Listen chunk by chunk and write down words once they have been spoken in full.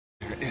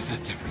is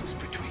a difference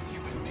between you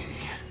and me.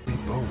 We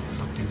both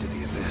looked into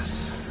the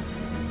abyss.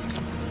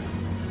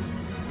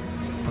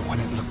 But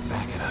when it looked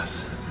back at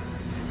us,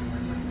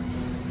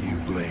 you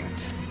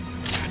blinked.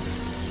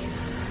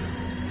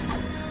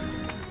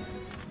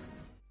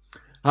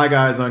 Hi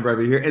guys,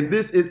 Angreifer here, and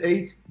this is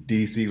a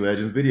DC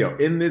Legends video.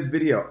 In this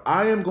video,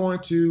 I am going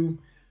to,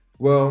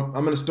 I'm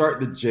going to start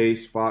the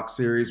Jace Fox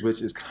series,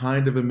 which is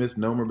kind of a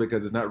misnomer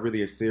because it's not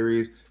really a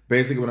series.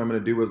 Basically, what I'm going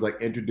to do is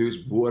like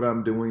introduce what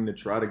I'm doing to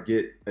try to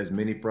get as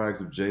many frags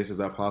of Jace as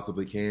I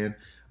possibly can.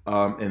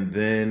 And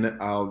then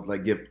I'll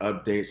like give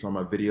updates on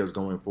my videos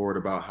going forward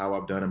about how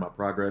I've done in my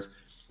progress.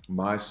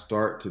 My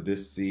start to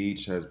this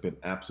siege has been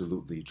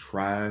absolutely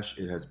trash.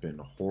 It has been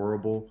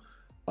horrible.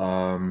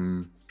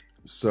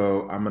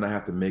 So I'm going to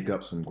have to make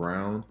up some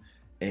ground.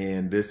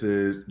 And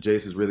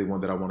Jace is really one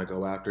that I want to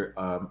go after.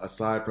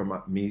 Aside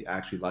from me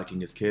actually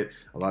liking his kit,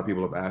 a lot of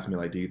people have asked me,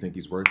 like, do you think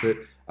he's worth it?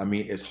 I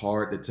mean, it's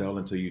hard to tell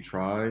until you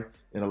try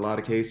in a lot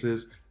of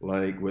cases.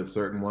 Like with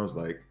certain ones,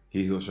 like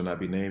He Who Shall Not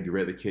Be Named, you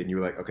read the kit and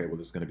you're like, okay, well,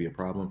 this is going to be a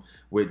problem.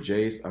 With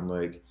Jace, I'm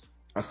like,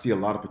 I see a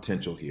lot of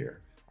potential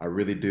here. I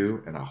really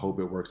do, and I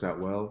hope it works out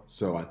well.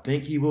 So I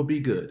think he will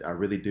be good. I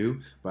really do,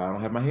 but I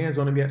don't have my hands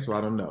on him yet, so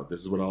I don't know. This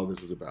is what all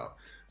this is about.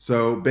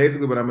 So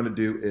basically what I'm going to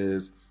do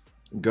is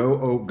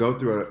go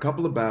through a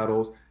couple of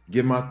battles,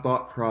 give my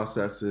thought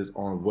processes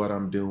on what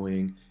I'm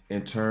doing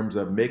in terms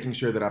of making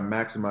sure that I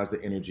maximize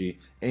the energy.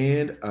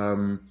 And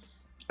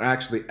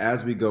actually,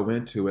 as we go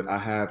into it, I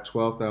have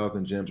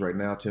 12,000 gems right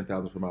now,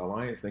 10,000 for my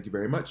alliance. Thank you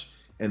very much.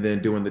 And then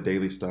doing the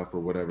daily stuff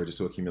or whatever just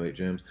to accumulate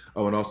gems.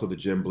 Oh, and also the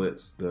gem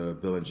blitz, the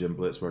villain gem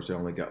blitz, which I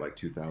only got like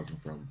 2,000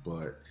 from.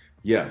 But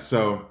yeah,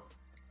 so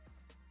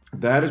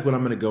that is what I'm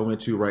going to go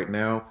into right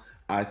now.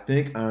 I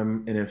think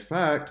and in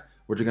fact,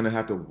 what you're going to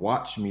have to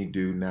watch me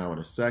do now in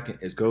a second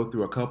is go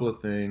through a couple of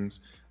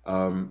things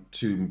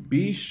to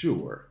be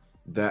sure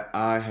that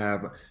I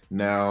have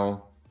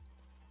now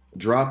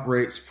drop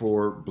rates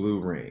for blue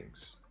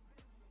rings.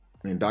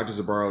 And Dr.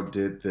 Zabaro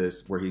did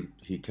this where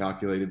he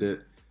calculated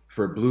it.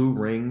 For blue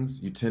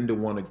rings, you tend to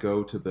want to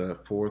go to the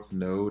 4th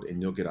node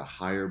and you'll get a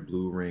higher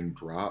blue ring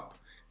drop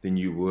than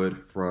you would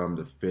from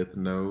the 5th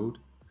node.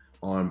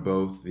 On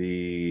both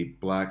the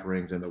black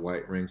rings and the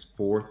white rings,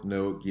 4th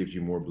node gives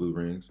you more blue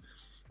rings.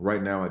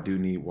 Right now I do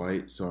need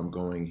white, so I'm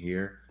going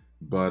here.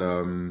 But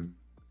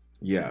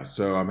yeah,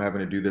 so I'm having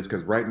to do this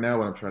because right now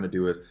what I'm trying to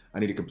do is I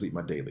need to complete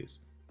my dailies.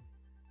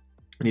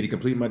 I need to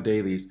complete my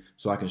dailies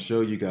so I can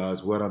show you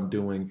guys what I'm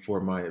doing for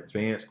my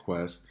advanced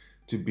quests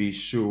to be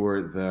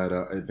sure that,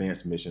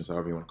 advanced missions,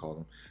 however you want to call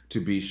them, to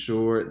be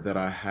sure that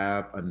I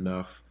have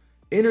enough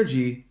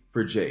energy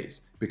for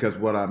Jace. Because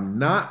what I'm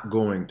not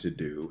going to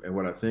do, and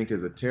what I think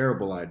is a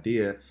terrible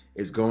idea,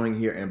 is going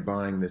here and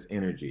buying this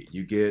energy.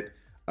 You get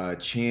a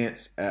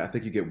chance, I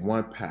think you get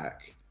 1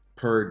 pack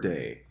per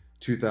day,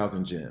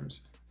 2,000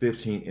 gems,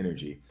 15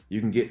 energy. You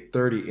can get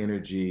 30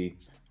 energy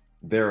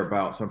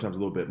thereabout, sometimes a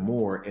little bit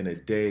more in a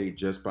day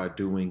just by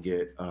doing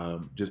it,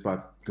 just by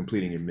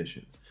completing your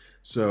missions.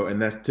 So,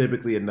 and that's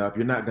typically enough.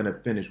 You're not going to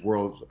finish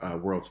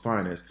World's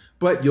Finest,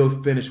 but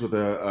you'll finish with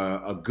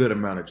a good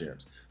amount of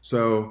gems.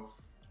 So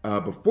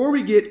before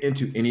we get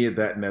into any of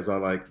that, and as I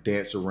like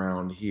dance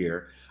around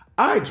here,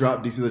 I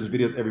drop DC Legends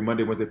videos every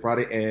Monday, Wednesday,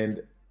 Friday,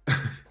 and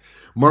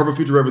Marvel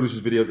Future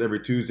Revolutions videos every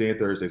Tuesday and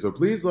Thursday. So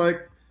please,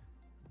 like,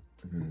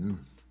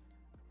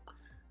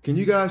 can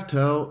you guys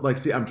tell? Like,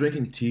 see, I'm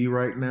drinking tea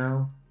right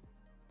now,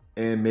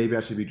 and maybe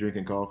I should be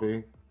drinking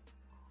coffee.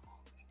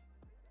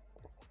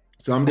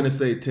 So I'm going to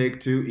say take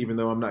 2, even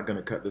though I'm not going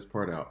to cut this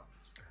part out.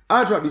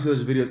 I drop DC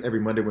Legends videos every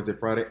Monday, Wednesday,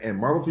 Friday, and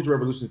Marvel Future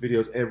Revolutions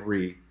videos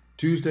every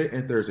Tuesday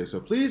and Thursday. So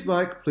please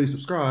like, please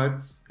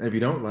subscribe. And if you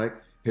don't like,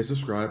 hit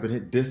subscribe and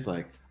hit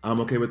dislike. I'm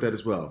okay with that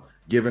as well.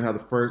 Given how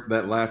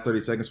that last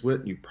 30 seconds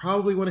went, you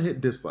probably want to hit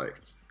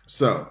dislike.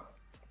 So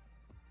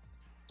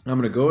I'm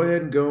going to go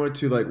ahead and go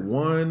into like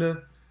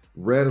 1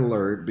 red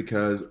alert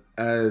because,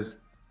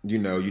 as you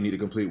know, you need to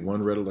complete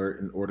 1 red alert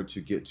in order to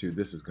get to,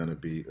 this is going to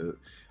be,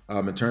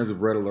 in terms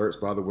of red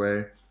alerts, by the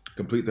way,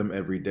 complete them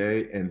every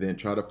day and then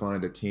try to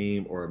find a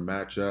team or a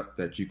matchup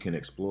that you can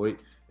exploit.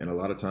 And a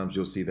lot of times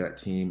you'll see that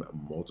team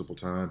multiple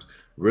times.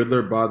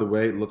 Riddler, by the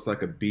way, looks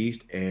like a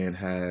beast and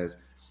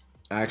has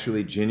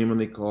actually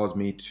genuinely caused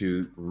me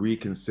to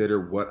reconsider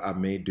what I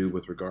may do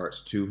with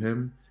regards to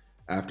him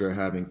after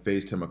having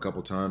faced him a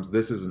couple times.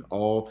 This is an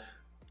all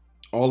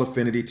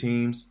affinity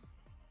teams.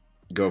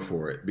 Go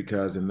for it,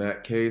 because in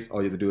that case,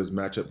 all you have to do is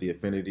match up the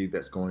affinity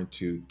that's going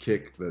to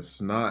kick the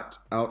snot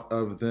out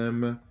of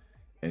them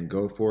and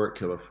go for it.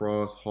 Killer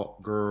Frost,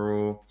 Hawk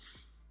Girl,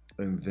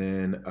 and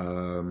then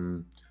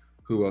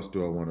who else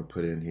do I want to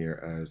put in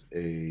here as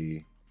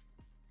a...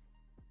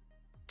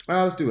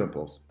 let's do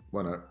Impulse.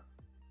 Why not?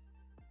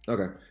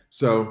 Okay,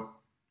 so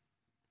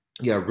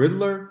yeah,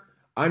 Riddler,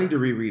 I need to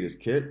reread his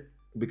kit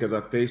because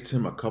I faced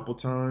him a couple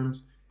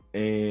times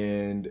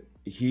and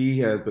he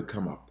has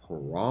become a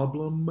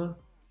problem.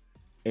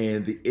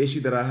 And the issue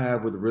that I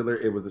have with Riddler,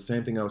 it was the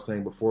same thing I was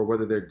saying before.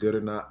 Whether they're good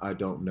or not, I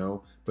don't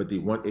know. But the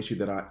one issue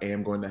that I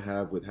am going to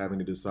have with having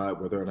to decide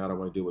whether or not I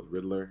want to deal with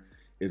Riddler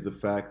is the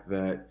fact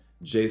that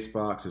Jace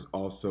Fox is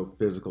also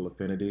physical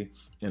affinity,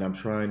 and I'm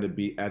trying to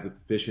be as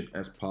efficient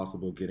as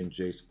possible getting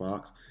Jace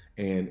Fox.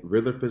 And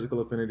Riddler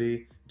physical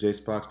affinity,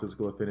 Jace Fox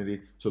physical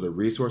affinity. So the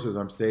resources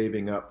I'm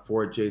saving up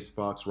for Jace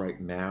Fox right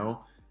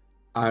now,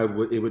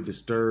 it would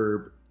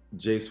disturb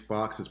Jace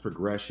Fox's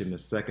progression the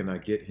second I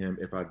get him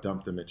if I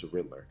dump them into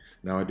Riddler.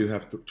 Now I do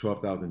have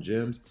 12,000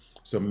 gems,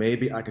 so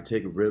maybe I could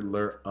take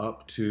Riddler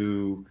up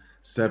to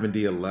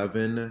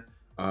 7011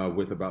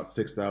 with about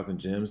 6,000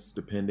 gems,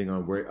 depending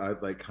on where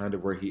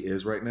where he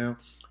is right now.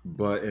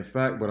 But in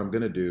fact, what I'm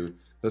gonna do,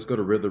 let's go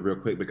to Riddler real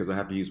quick because I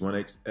have to use one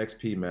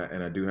XP mat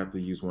and I do have to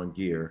use one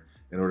gear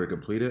in order to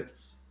complete it.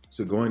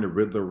 So going to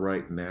Riddler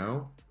right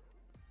now,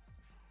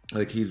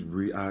 like he's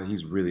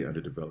really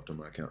underdeveloped on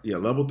my account. Yeah,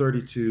 level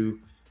 32,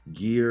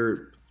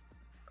 gear,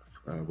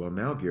 well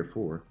now gear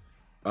 4.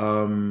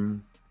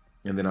 And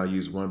then I'll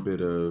use one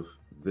bit of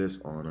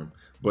this on him.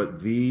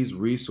 But these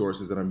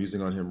resources that I'm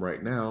using on him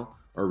right now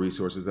are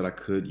resources that I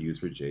could use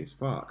for Jace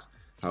Fox.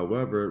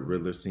 However,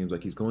 Riddler seems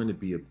like he's going to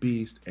be a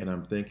beast, and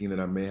I'm thinking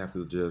that I may have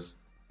to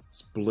just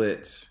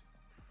split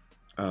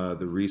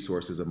the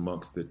resources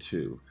amongst the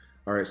two.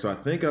 All right, so I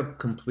think I've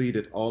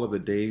completed all of the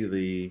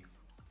daily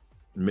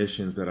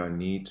missions that I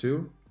need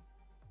to.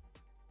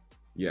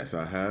 Yes,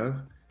 I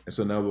have. And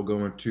so now we'll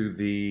go into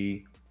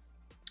the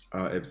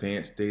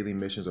advanced daily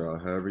missions, or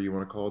however you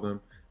want to call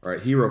them. All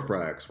right, hero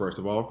frags, first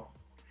of all.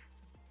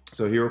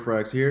 So hero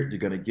frags here, you're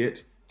going to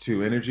get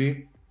 2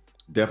 energy.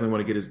 Definitely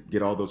want to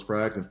get all those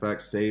frags. In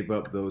fact, save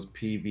up those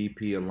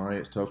PvP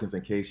Alliance tokens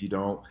in case you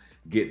don't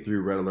get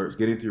through red alerts.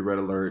 Getting through red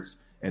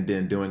alerts and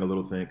then doing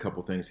a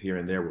couple things here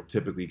and there will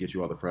typically get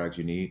you all the frags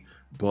you need.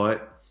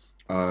 But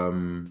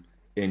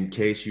in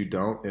case you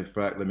don't, in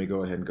fact, let me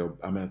go ahead and go.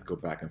 I'm gonna have to go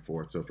back and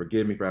forth. So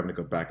forgive me for having to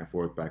go back and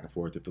forth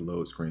if the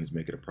load screens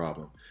make it a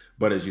problem.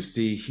 But as you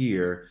see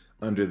here,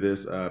 under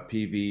this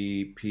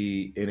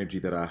PvP energy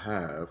that I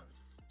have,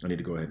 I need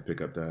to go ahead and pick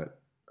up that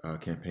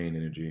campaign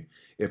energy.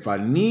 If I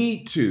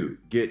need to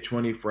get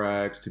 20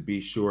 frags to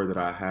be sure that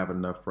I have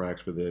enough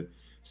frags for the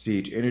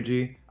siege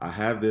energy, I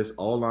have this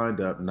all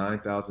lined up,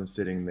 9,000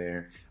 sitting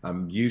there.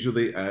 I'm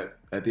usually at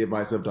the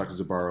advice of Dr.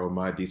 Zabaro,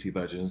 my DC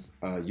Legends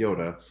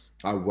Yoda.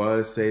 I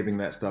was saving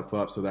that stuff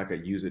up so that I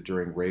could use it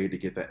during raid to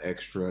get that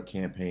extra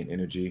campaign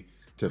energy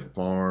to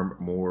farm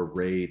more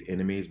raid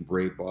enemies,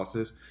 raid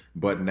bosses.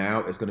 But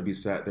now it's going to be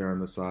sat there on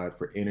the side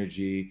for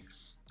energy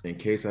in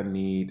case I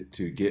need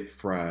to get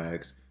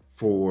frags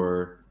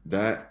for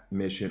that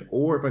mission,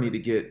 or if I need to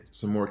get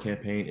some more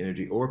campaign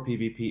energy or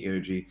PvP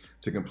energy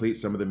to complete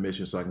some of the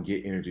missions so I can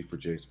get energy for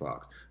Jace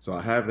Fox. So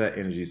I have that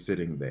energy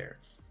sitting there.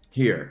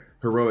 Here,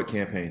 heroic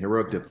campaign,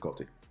 heroic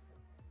difficulty.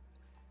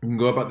 You can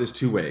go about this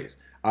 2 ways.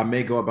 I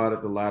may go about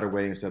it the latter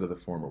way instead of the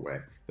former way.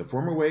 The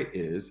former way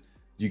is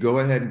you go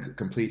ahead and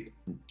complete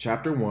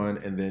chapter 1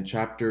 and then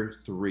chapter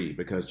 3,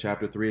 because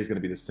chapter 3 is going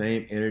to be the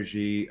same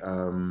energy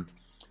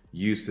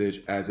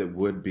usage as it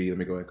would be. Let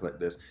me go ahead and collect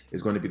this.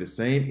 It's going to be the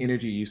same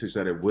energy usage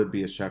that it would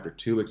be as chapter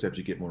 2, except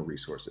you get more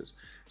resources.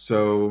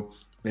 So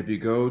if you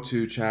go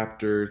to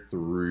chapter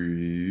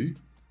 3,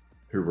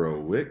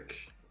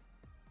 heroic,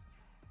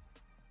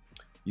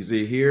 you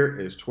see here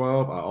is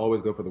 12. I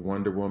always go for the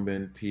Wonder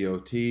Woman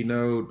POT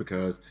node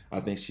because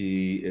I think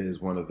she is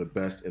one of the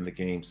best in the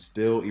game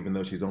still, even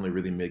though she's only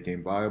really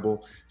mid-game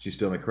viable. She's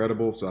still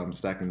incredible, so I'm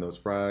stacking those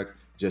frags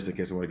just in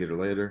case I want to get her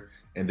later.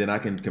 And then I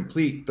can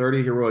complete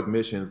 30 heroic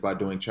missions by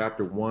doing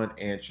chapter 1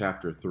 and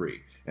chapter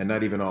 3, and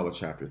not even all of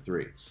chapter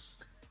 3.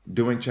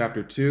 Doing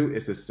chapter 2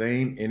 is the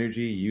same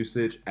energy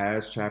usage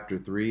as chapter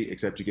 3,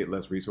 except you get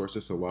less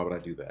resources, so why would I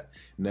do that?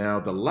 Now,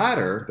 the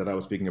latter that I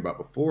was speaking about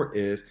before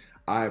is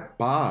I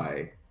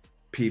buy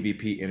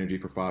PvP energy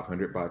for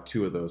 500, buy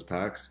 2 of those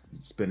packs,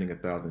 spending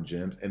 1,000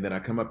 gems, and then I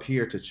come up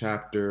here to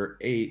chapter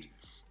 8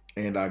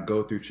 and I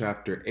go through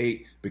chapter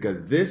 8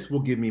 because this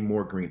will give me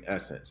more green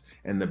essence.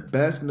 And the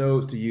best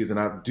nodes to use, and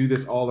I do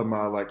this all in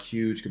my like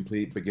huge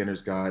complete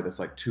beginner's guide that's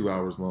like 2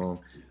 hours long.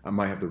 I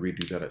might have to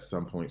redo that at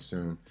some point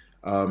soon.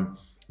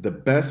 The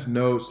best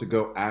nodes to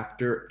go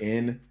after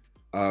in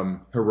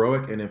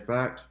heroic, and in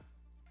fact,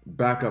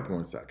 back up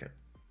 1 second.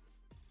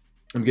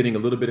 I'm getting a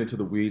little bit into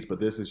the weeds, but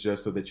this is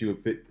just so that you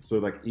would fit, so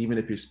like even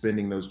if you're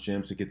spending those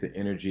gems to get the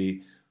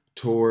energy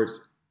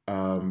towards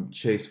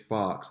Jace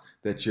Fox,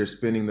 that you're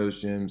spending those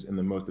gems in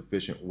the most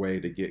efficient way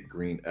to get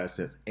green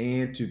essence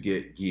and to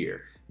get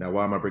gear. Now,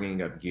 why am I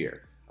bringing up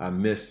gear? I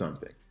missed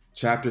something.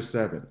 Chapter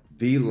 7,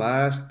 the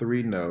last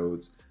 3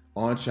 nodes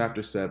on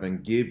chapter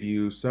 7 give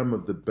you some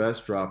of the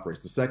best drop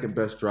rates, the second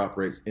best drop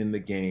rates in the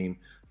game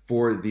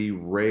for the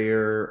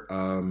rare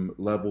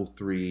level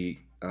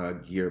 3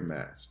 gear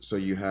mats. So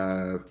you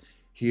have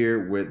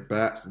here with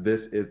bats,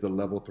 this is the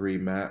level 3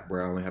 mat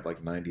where I only have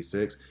like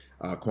 96.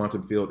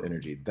 Quantum field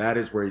energy. That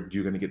is where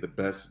you're going to get the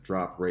best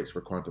drop rates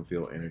for quantum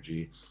field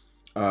energy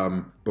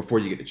before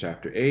you get to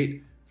chapter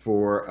 8.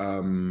 For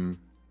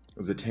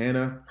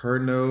Zatanna, her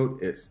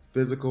node, it's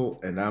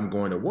physical, and I'm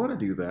going to want to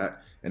do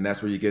that, and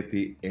that's where you get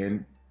the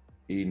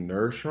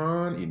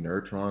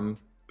inertron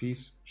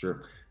piece.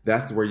 Sure,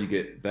 that's where you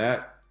get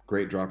that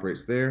Great drop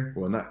rates there.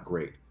 Well, not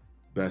great.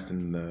 Best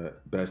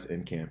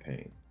in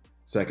campaign.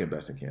 Second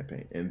best in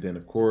campaign. And then,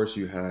 of course,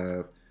 you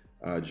have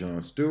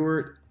John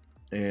Stewart.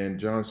 And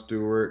John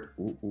Stewart,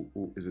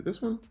 is it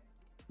this one?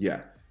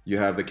 Yeah, you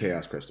have the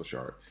Chaos Crystal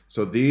Shard.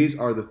 So these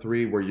are the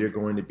three where you're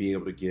going to be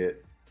able to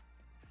get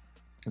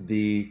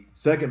the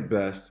second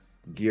best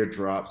gear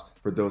drops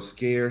for those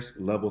scarce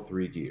level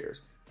 3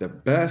 gears. The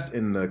best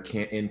in the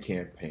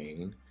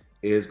campaign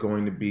is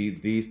going to be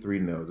these 3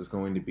 nodes. It's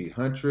going to be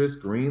Huntress,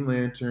 Green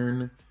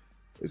Lantern.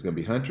 It's going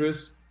to be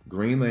Huntress,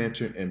 Green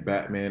Lantern, and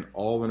Batman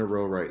all in a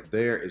row right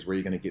there is where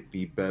you're going to get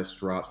the best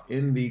drops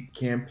in the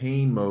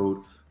campaign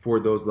mode for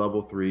those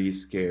level 3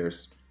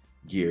 scarce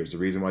gears. The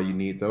reason why you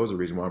need those, the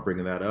reason why I'm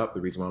bringing that up,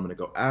 the reason why I'm going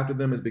to go after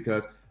them is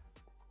because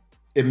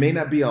it may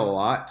not be a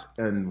lot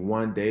in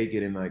one day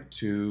getting like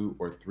 2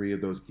 or 3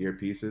 of those gear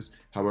pieces.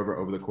 However,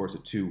 over the course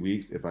of 2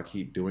 weeks, if I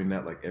keep doing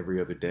that like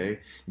every other day,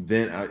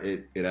 then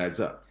it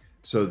adds up.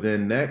 So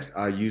then next,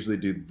 I usually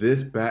do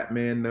this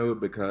Batman node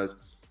because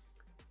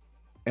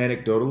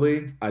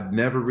anecdotally, I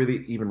never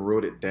really even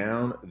wrote it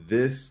down.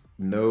 This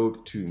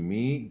node to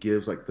me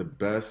gives like the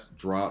best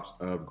drops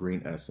of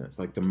green essence,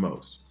 like the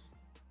most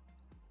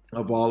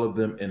of all of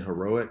them in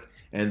heroic.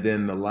 And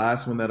then the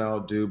last one that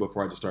I'll do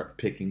before I just start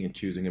picking and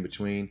choosing in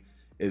between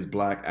is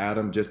Black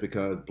Adam, just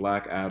because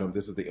Black Adam,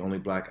 this is the only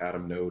Black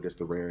Adam node. It's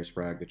the rarest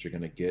frag that you're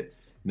going to get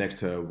next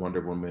to Wonder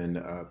Woman,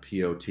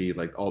 POT,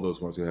 like all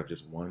those ones who have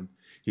just one.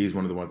 He's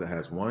one of the ones that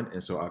has one,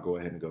 and so I'll go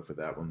ahead and go for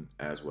that one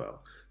as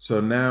well. So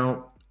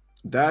now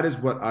that is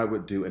what I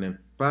would do. And in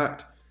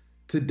fact,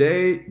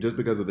 today, just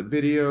because of the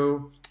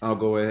video, I'll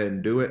go ahead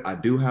and do it. I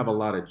do have a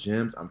lot of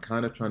gems. I'm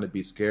kind of trying to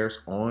be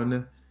scarce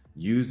on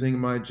using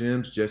my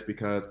gems just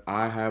because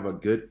I have a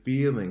good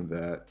feeling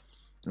that,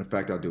 in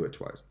fact, I'll do it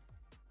twice.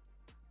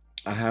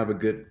 I have a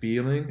good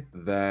feeling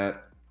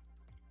that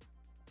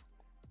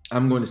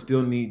I'm going to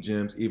still need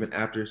gems even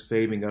after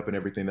saving up and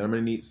everything. That I'm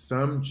going to need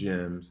some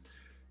gems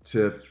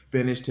to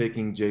finish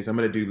taking Jace. I'm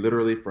going to do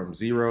literally from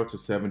 0 to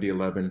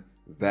 7011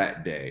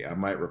 that day. I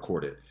might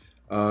record it.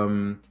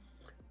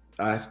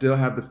 I still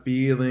have the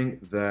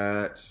feeling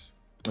that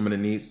I'm going to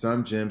need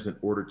some gems in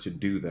order to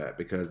do that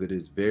because it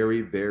is very,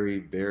 very,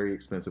 very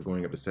expensive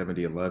going up to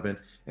 7011.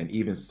 And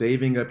even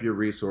saving up your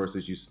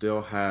resources, you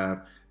still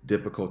have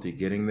difficulty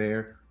getting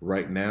there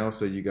right now.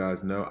 So you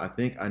guys know, I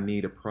think I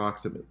need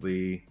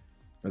approximately,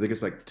 I think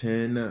it's like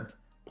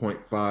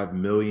 10.5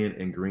 million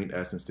in green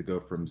essence to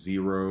go from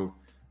 0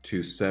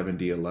 to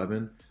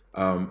 7011.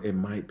 It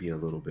might be a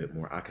little bit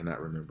more. I cannot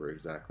remember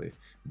exactly.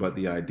 But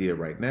the idea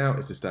right now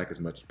is to stack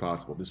as much as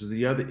possible. This is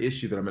the other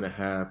issue that I'm going to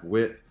have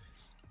with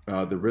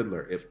the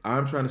Riddler. If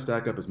I'm trying to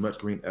stack up as much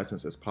green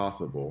essence as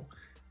possible,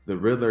 the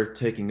Riddler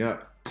taking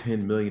up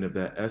 10 million of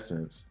that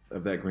essence,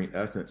 of that green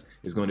essence,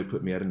 is going to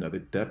put me at another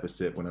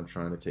deficit when I'm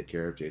trying to take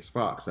care of Jace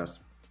Fox. That's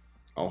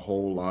a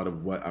whole lot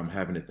of what I'm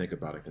having to think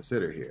about and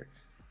consider here.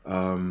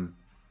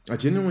 I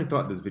genuinely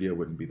thought this video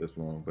wouldn't be this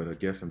long, but I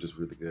guess I'm just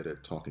really good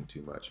at talking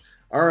too much.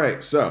 All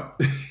right, so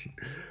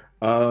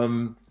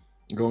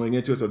going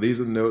into it, so these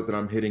are the nodes that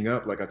I'm hitting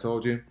up, like I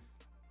told you.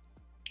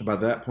 By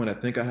that point, I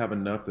think I have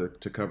enough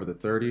to cover the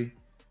 30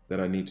 that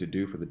I need to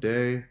do for the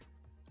day.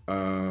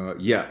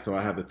 Yeah, so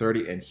I have the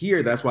 30, and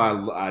here, that's why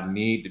I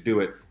need to do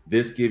it.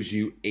 This gives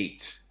you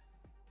 8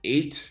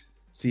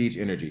 siege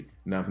energy.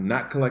 Now, I'm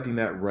not collecting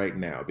that right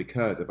now,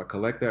 because if I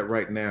collect that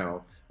right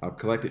now, I've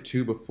collected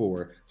 2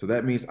 before, so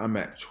that means I'm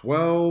at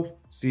 12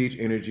 siege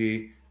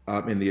energy.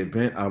 In the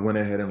event, I went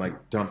ahead and like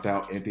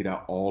emptied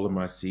out all of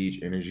my siege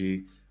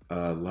energy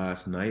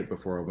last night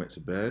before I went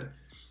to bed.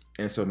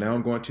 And so now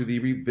I'm going to the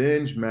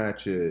revenge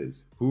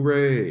matches.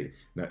 Hooray!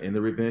 Now in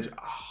the revenge,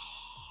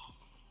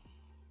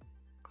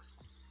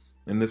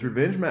 in this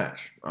revenge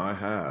match, I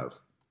have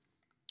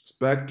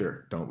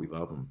Spectre. Don't we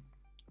love him?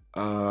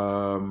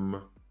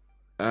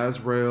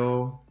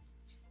 Azrael,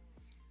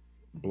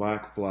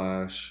 Black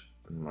Flash,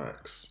 and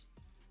Lex.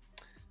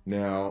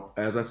 Now,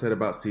 as I said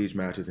about siege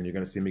matches, and you're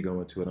going to see me go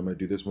into it, I'm going to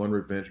do this one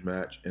revenge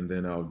match, and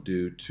then I'll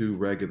do 2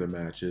 regular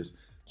matches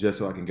just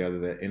so I can gather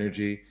that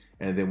energy.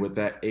 And then with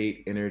that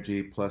 8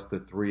 energy plus the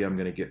 3 I'm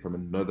going to get from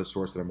another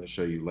source that I'm going to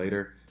show you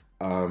later,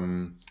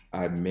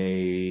 I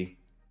may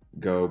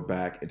go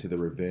back into the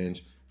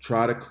revenge.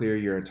 Try to clear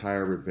your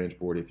entire revenge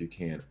board if you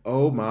can.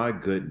 Oh my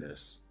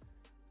goodness.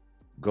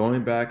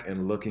 Going back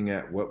and looking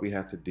at what we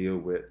have to deal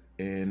with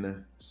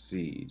in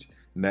Siege.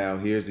 Now,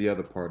 here's the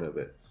other part of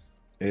it.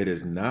 It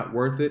is not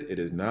worth it. It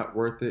is not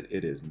worth it.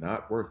 It is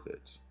not worth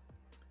it.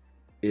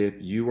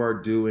 If you are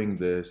doing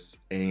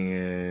this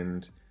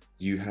and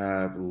you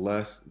have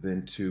less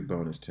than 2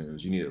 bonus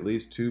tunes, you need at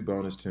least 2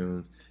 bonus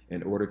tunes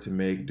in order to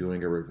make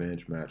doing a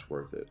revenge match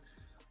worth it.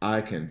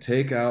 I can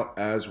take out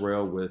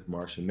Azrael with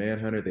Martian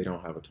Manhunter. They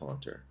don't have a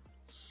taunter.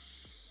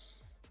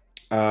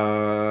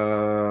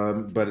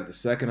 But at the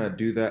second I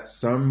do that,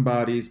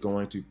 somebody's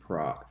going to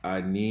proc.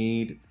 I'm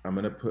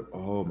going to put,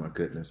 oh my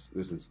goodness,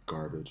 this is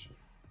garbage.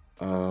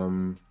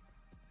 Alan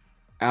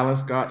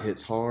Scott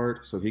hits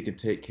hard, so he can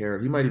take care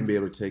of, he might even be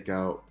able to take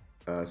out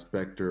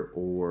Spectre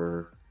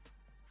or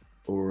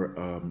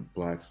or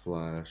Black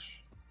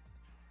Flash.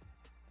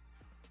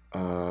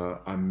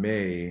 I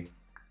may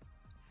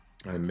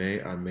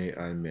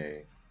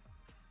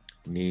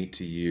need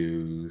to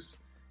use,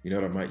 you know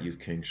what, I might use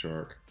King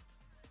Shark.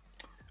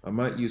 I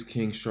might use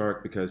King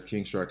Shark because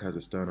King Shark has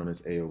a stun on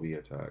his AoE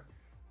attack.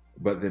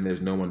 But then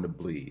there's no one to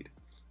bleed.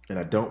 And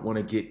I don't want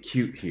to get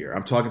cute here.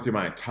 I'm talking through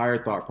my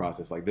entire thought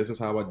process. Like, this is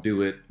how I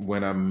do it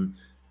when I'm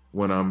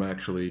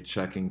actually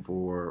checking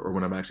for, or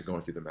when I'm actually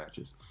going through the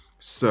matches.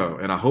 So,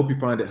 and I hope you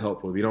find it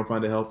helpful. If you don't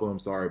find it helpful, I'm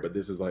sorry, but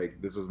this is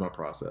my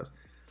process.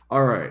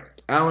 All right,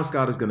 Alan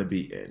Scott is going to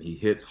be in. He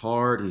hits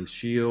hard, he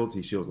shields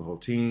the whole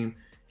team.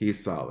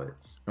 He's solid.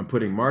 I'm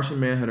putting Martian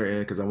Manhunter in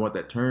because I want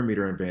that turn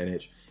meter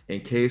advantage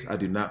in case I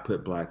do not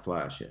put Black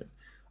Flash in.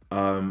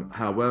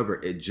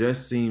 However, it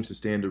just seems to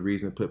stand to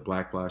reason to put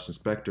Black Flash and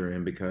Spectre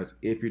in because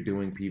if you're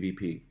doing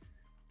PvP,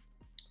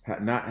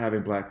 not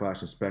having Black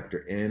Flash and Spectre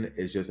in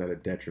is just at a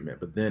detriment.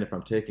 But then if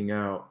I'm taking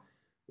out,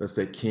 let's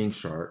say, King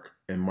Shark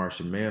and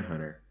Martian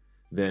Manhunter,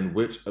 then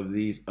which of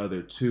these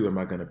other two am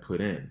I going to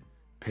put in?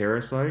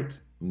 Parasite?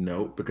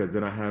 Nope, because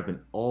then I have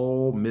an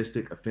all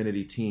Mystic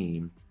Affinity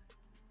team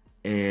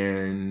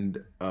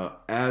and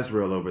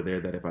Azrael over there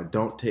that if I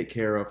don't take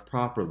care of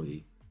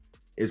properly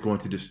is going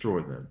to destroy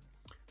them.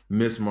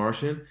 Miss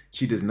Martian,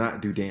 she does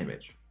not do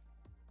damage.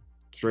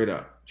 Straight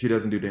up, she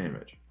doesn't do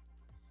damage.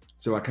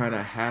 So I kind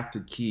of have to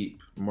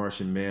keep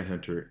Martian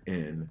Manhunter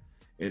in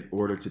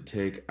order to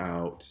take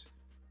out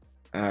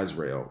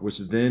Azrael, which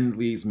then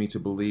leads me to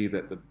believe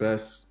that the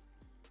best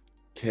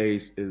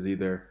case is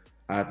either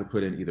I have to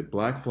put in either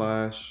Black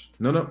Flash.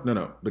 No,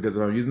 because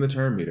if I'm using the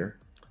turn meter,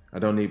 I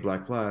don't need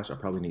Black Flash, I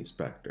probably need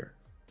Spectre.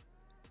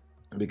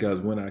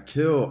 Because when I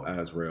kill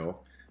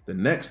Azrael, the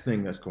next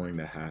thing that's going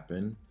to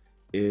happen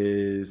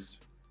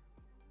is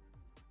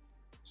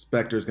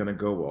Spectre's going to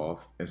go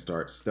off and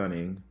start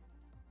stunning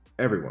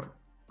everyone.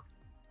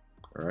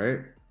 All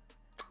right?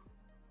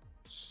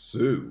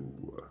 So,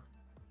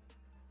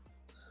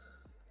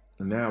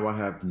 now I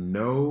have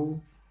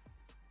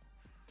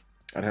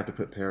I'd have to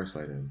put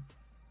Parasite in.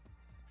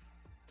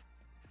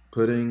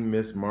 Putting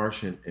Miss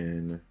Martian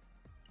in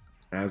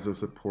as a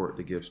support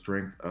to give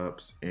strength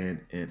ups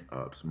and int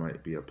ups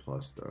might be a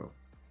plus though.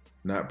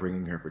 Not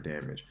bringing her for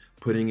damage.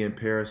 Putting in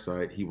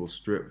Parasite, he will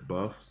strip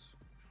buffs.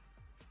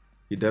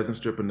 He doesn't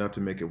strip enough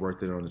to make it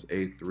worth it on his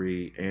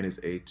A3 and his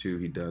A2.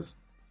 He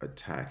does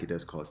attack. He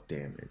does cause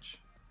damage.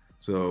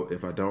 So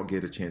if I don't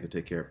get a chance to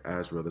take care of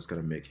Azrael, that's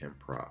going to make him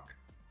proc.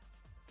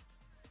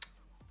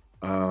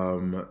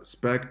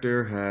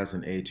 Spectre has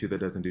an A2 that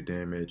doesn't do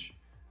damage.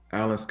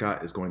 Alan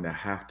Scott is going to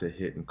have to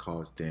hit and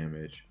cause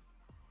damage.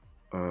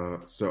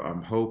 So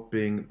I'm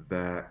hoping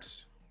that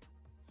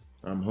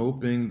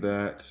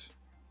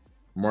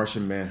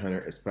Martian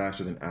Manhunter is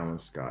faster than Alan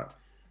Scott.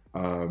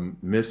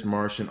 Miss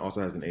Martian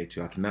also has an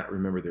A2. I cannot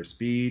remember their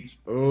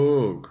speeds.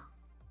 Oh,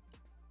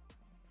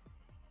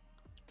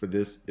 but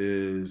this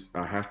is,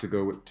 I have to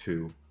go with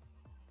 2.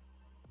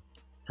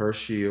 Her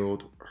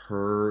shield,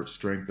 her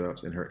strength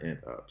ups, and her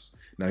int ups.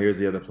 Now here's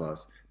the other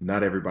plus.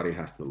 Not everybody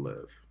has to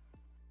live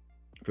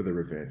for the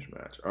revenge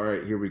match. All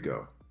right, here we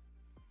go.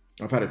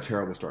 I've had a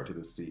terrible start to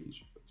this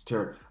siege. It's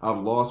terrible. I've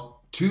lost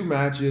 2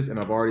 matches and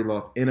I've already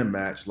lost in a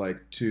match like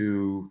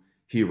 2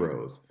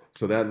 heroes.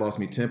 So that lost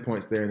me 10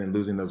 points there, and then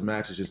losing those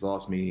matches just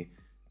lost me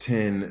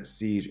 10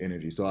 siege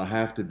energy. So I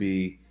have to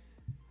be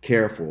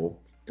careful.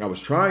 I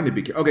was trying to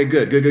be careful. Okay,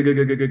 good.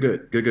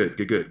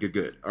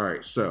 All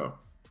right, so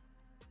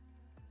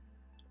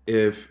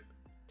if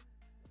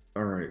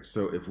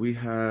we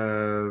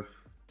have,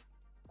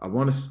 I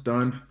want to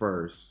stun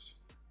first.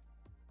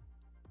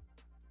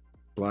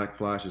 Black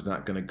Flash is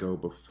not going to go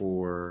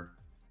before.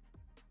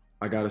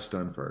 I got to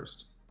stun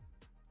first.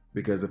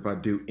 Because if I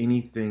do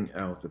anything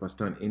else, if I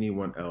stun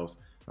anyone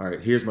else, all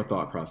right, here's my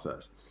thought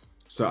process.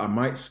 So I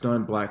might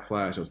stun Black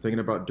Flash. I was thinking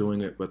about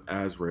doing it with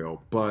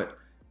Azrael, but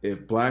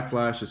if Black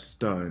Flash is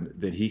stunned,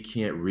 then he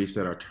can't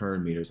reset our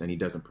turn meters and he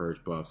doesn't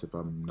purge buffs, if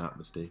I'm not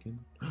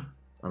mistaken. I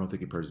don't think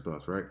he purges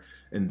buffs, right?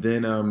 And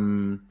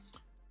then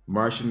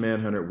Martian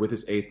Manhunter with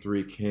his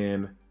A3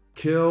 can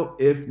kill,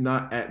 if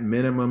not at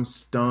minimum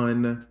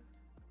stun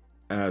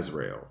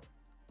Azrael.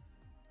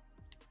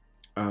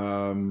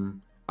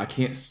 I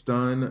can't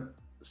stun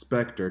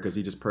Spectre because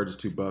he just purges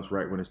 2 buffs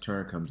right when his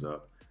turn comes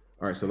up.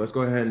 All right, so let's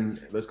go ahead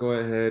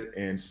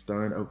and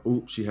stun. Oh,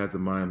 ooh, she has the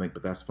mind link,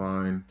 but that's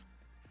fine.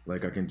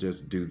 Like, I can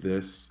just do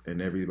this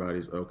and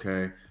everybody's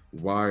okay.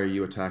 Why are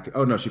you attacking?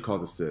 Oh no, she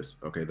calls assist.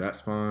 Okay, that's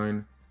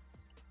fine.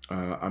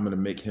 I'm gonna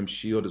make him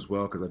shield as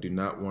well because I do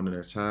not want an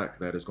attack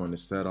that is going to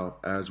set off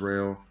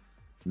Azrael.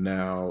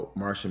 Now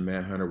Martian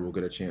Manhunter will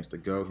get a chance to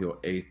go. He'll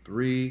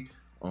A3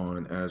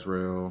 on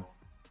Azrael,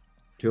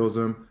 kills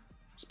him.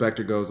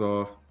 Spectre goes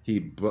off.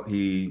 But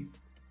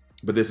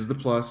this is the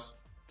plus.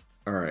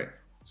 All right.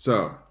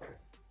 So,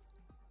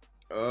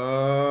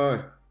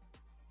 the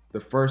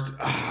first.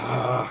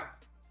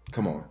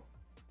 Come on.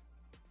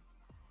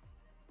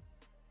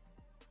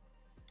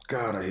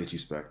 God, I hate you,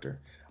 Spectre.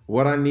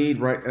 What I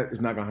need it's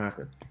not gonna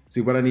happen.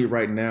 See, what I need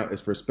right now is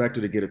for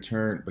Spectre to get a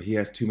turn, but he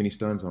has too many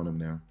stuns on him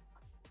now.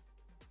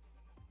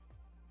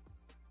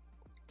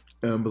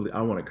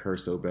 I want to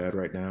curse so bad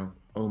right now.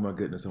 Oh my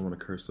goodness, I want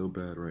to curse so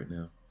bad right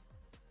now.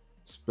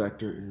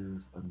 Spectre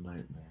is a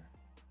nightmare.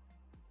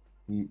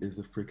 He is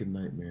a freaking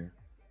nightmare.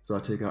 So I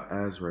take out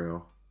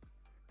Azrael,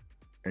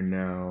 and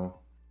now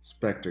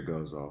Spectre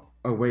goes off.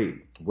 Oh,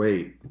 wait.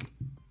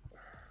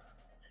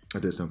 I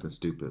did something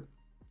stupid.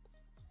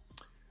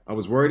 I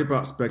was worried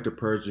about Spectre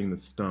purging the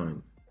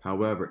stun.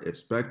 However, if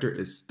Spectre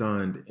is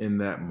stunned in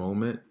that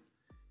moment,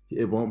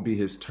 it won't be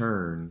his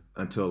turn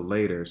until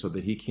later so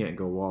that he can't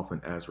go off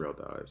when Azrael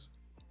dies.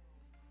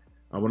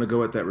 I want to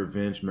go at that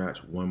revenge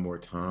match one more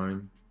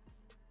time.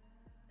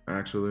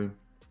 Actually,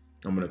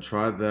 I'm going to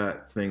try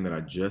that thing that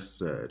I just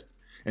said.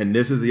 And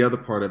this is the other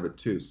part of it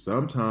too.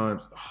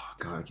 Sometimes, oh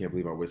God, I can't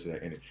believe I wasted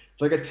that in it.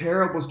 It's like a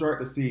terrible start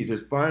to Siege.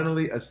 There's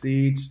finally a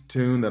Siege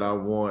tune that I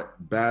want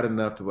bad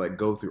enough to like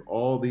go through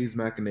all these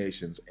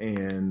machinations.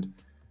 And,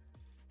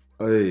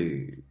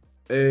 hey,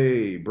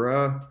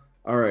 bruh.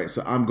 All right,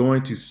 so I'm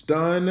going to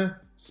stun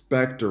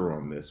Spectre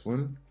on this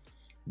one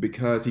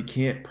because he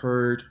can't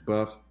purge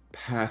buffs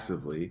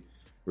passively.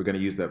 We're going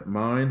to use that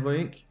Mind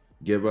Link,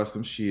 give us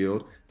some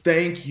shield.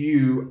 Thank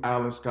you,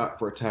 Alan Scott,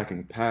 for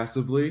attacking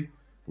passively.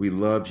 We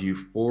love you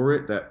for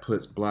it. That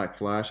puts Black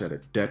Flash at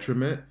a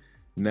detriment.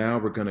 Now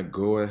we're going to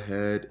go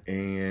ahead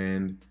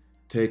and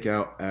take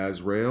out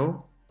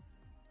Azrael.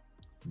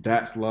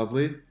 That's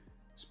lovely.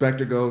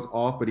 Spectre goes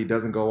off, but he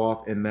doesn't go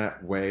off in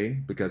that way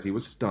because he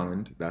was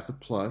stunned. That's a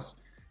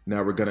plus.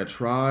 Now we're going to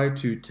try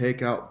to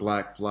take out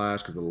Black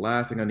Flash because the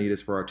last thing I need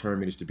is for our turn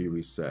meters to be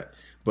reset.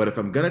 But if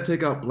I'm going to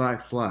take out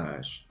Black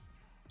Flash,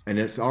 and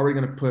it's already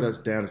going to put us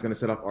down, it's going to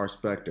set off our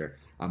Spectre,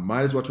 I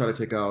might as well try to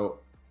take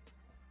out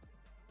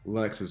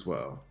Lex as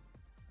well.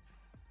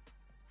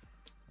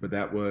 But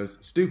that was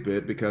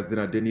stupid because then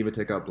I didn't even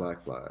take out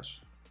Black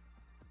Flash.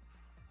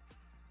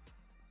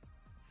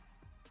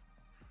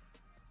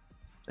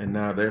 And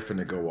now they're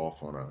finna go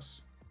off on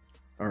us.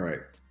 All right,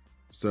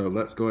 so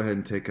let's go ahead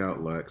and take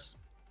out Lex.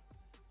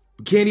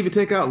 We can't even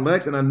take out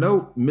Lex, and I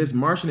know Miss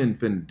Martian ain't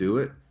finna do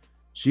it.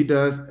 She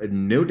does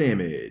no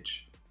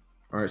damage.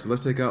 All right, so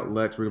let's take out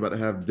Lex. We're about to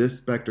have this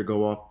Spectre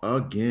go off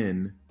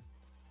again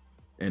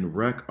and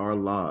wreck our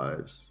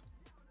lives.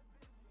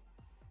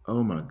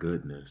 Oh my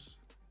goodness.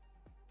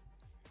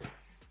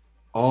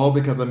 All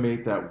because I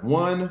made that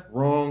one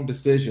wrong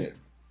decision.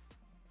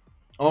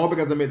 All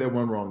because I made that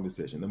one wrong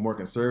decision. The more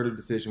conservative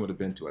decision would have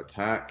been to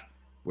attack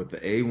with the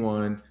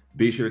A1,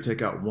 be sure to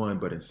take out one,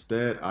 but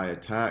instead I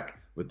attack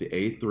with the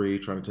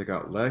A3, trying to take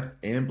out Lex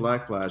and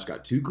Black Flash.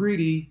 Got too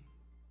greedy,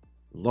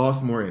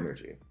 lost more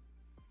energy.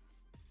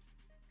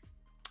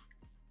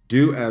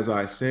 Do as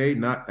I say,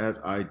 not as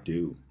I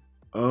do.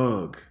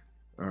 Ugh.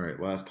 All right,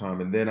 last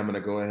time. And then I'm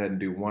going to go ahead and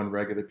do one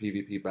regular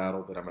PvP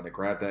battle. Then I'm going to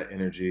grab that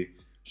energy,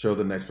 show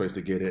the next place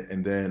to get it,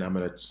 and then I'm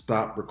going to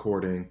stop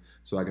recording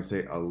so I can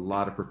say a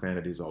lot of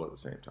profanities all at the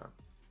same time.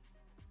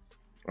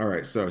 All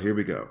right, so here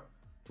we go.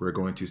 We're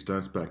going to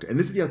stun Spectre. And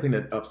this is the other thing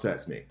that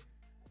upsets me.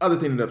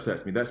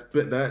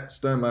 That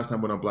stun last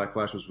time went on Black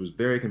Flash was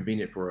very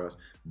convenient for us.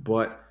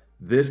 But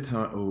this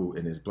time, oh,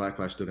 and is Black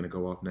Flash still going to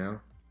go off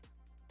now?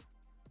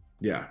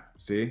 Yeah,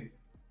 see?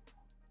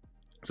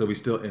 So we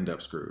still end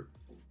up screwed.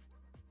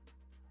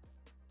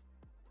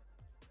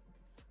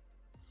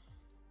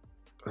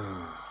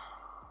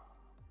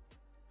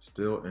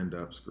 Still end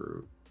up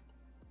screwed.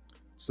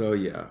 So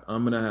yeah,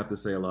 I'm gonna have to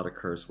say a lot of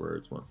curse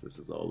words once this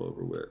is all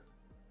over with.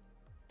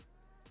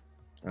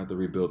 I have to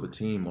rebuild the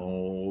team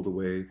all the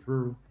way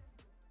through.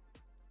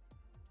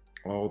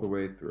 All the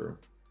way through.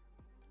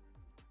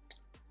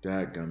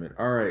 Dadgummit.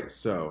 All right,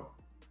 so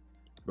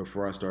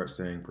before I start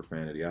saying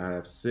profanity, I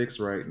have 6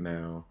 right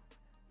now.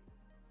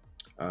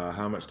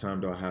 How much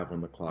time do I have on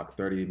the clock?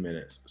 30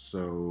 minutes.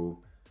 So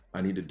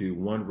I need to do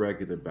one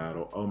regular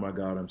battle. Oh my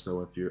God, I'm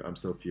so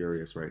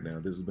furious right now.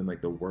 This has been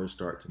like the worst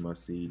start to my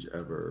Siege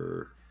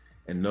ever.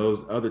 And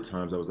those other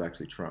times I was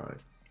actually trying.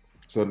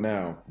 So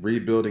now,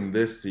 rebuilding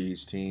this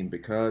Siege team,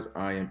 because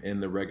I am in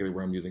the regular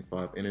where I'm using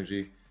 5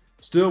 energy,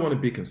 still want to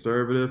be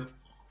conservative.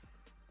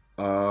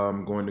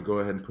 I'm going to go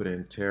ahead and put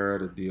in Terra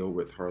to deal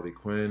with Harley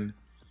Quinn.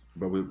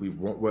 But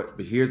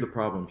but here's the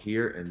problem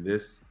here in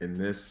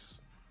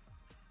this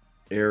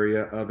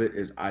area of it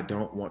is I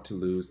don't want to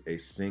lose a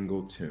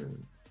single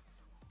tune.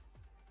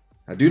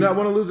 I do not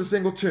want to lose a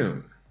single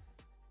tune.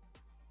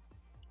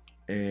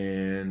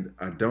 And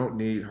I don't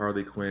need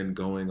Harley Quinn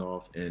going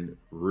off and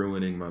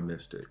ruining my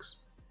Mystics.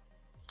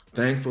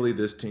 Thankfully,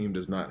 this team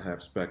does not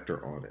have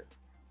Spectre on it.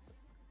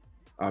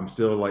 I'm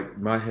still like,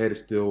 my head is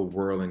still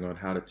whirling on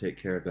how to take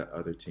care of that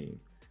other team.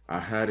 I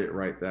had it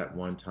right that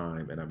one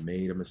time and I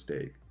made a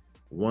mistake.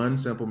 One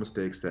simple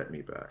mistake set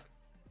me back.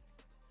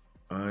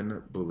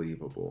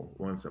 Unbelievable.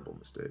 One simple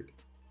mistake.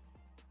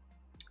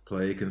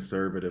 Play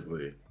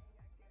conservatively.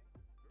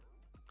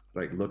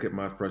 Like, look at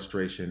my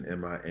frustration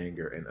and my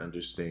anger and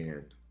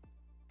understand.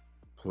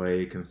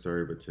 Play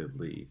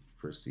conservatively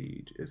for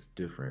Siege. It's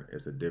different.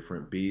 It's a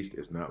different beast.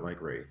 It's not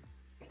like Wraith.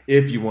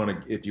 If you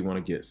want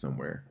to get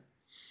somewhere.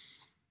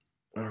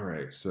 All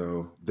right,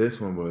 so this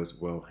one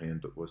was well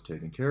handled, was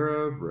taken care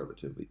of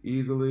relatively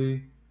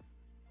easily.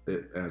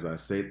 as I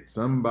say,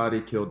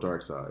 somebody killed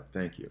Darkseid.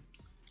 Thank you.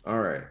 All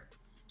right.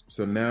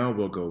 So now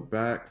we'll go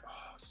back.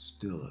 Oh,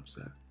 still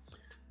upset.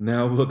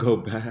 Now we'll go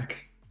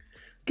back.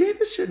 Game,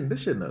 this shouldn't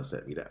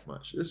upset me that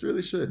much. This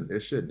really shouldn't. It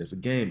shouldn't. It's a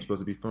game. It's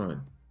supposed to be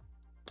fun.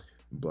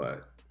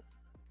 But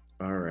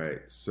all right.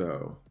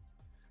 So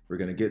we're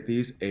gonna get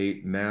these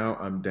 8. Now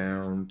I'm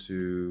down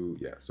to,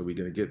 yeah. So we're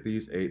gonna get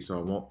these 8. So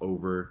I won't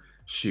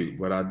overshoot.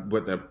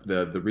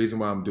 The reason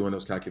why I'm doing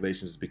those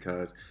calculations is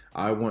because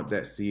I want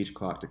that siege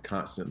clock to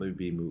constantly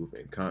be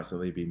moving,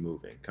 constantly be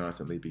moving,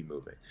 constantly be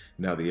moving.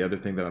 Now the other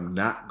thing that I'm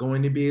not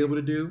going to be able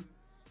to do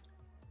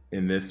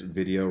in this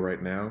video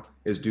right now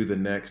is do the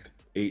next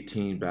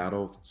 18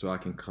 battles so I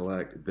can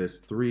collect this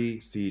 3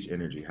 siege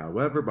energy.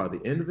 However, by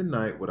the end of the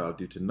night, what I'll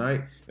do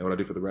tonight and what I'll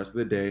do for the rest of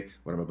the day,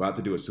 what I'm about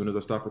to do as soon as I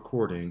stop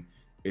recording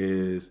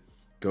is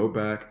go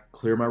back,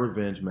 clear my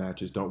revenge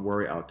matches. Don't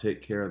worry, I'll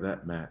take care of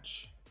that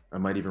match. I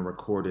might even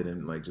record it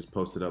and like just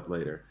post it up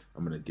later.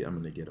 I'm gonna get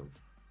them.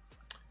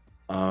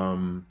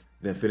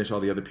 Then finish all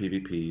the other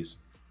PvPs.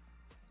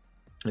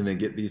 And then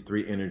get these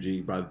 3 energy.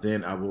 By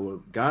then, I will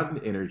have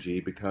gotten energy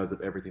because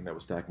of everything that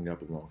was stacking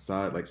up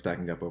alongside, like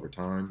stacking up over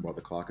time while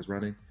the clock is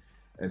running.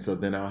 And so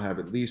then I'll have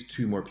at least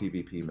 2 more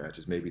PvP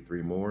matches, maybe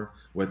 3 more,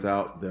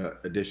 without the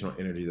additional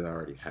energy that I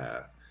already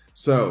have.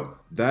 So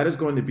that is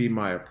going to be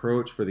my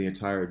approach for the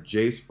entire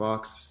Jace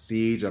Fox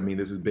Siege. I mean,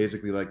 this is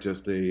basically like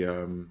just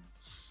a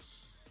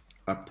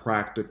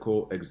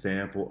practical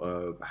example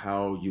of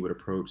how you would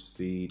approach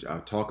Siege. I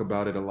talk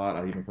about it a lot.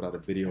 I even put out a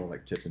video on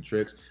like tips and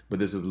tricks, but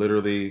this is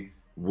literally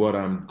what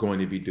I'm going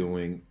to be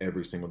doing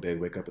every single day.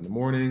 Wake up in the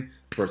morning.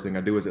 First thing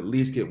I do is at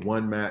least get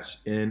 1 match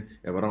in.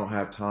 If I don't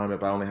have time,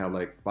 if I only have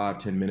like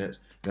 5-10 minutes,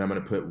 then I'm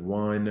going to put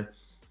 1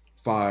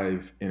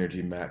 5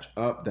 energy match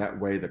up. That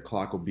way the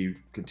clock will be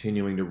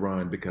continuing to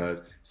run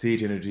because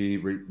siege energy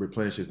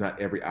replenishes not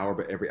every hour,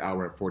 but every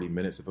hour and 40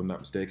 minutes, if I'm not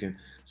mistaken.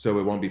 So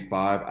it won't be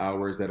 5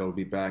 hours that it'll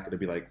be back. It'll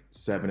be like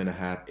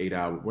 7.5, 8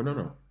 hours. Well,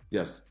 no.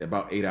 Yes,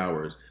 about 8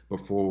 hours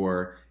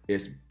before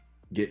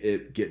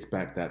it gets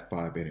back that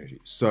 5 energy.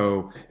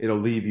 So it'll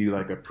leave you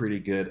like a pretty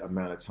good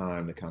amount of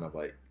time to kind of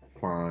like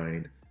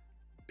find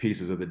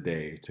pieces of the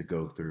day to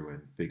go through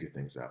and figure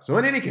things out. So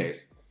in any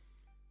case,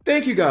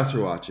 thank you guys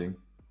for watching.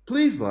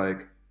 Please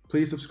like,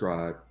 please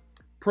subscribe,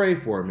 pray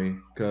for me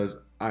because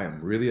I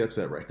am really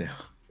upset right now.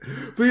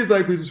 Please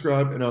like, please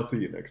subscribe, and I'll see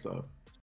you next time.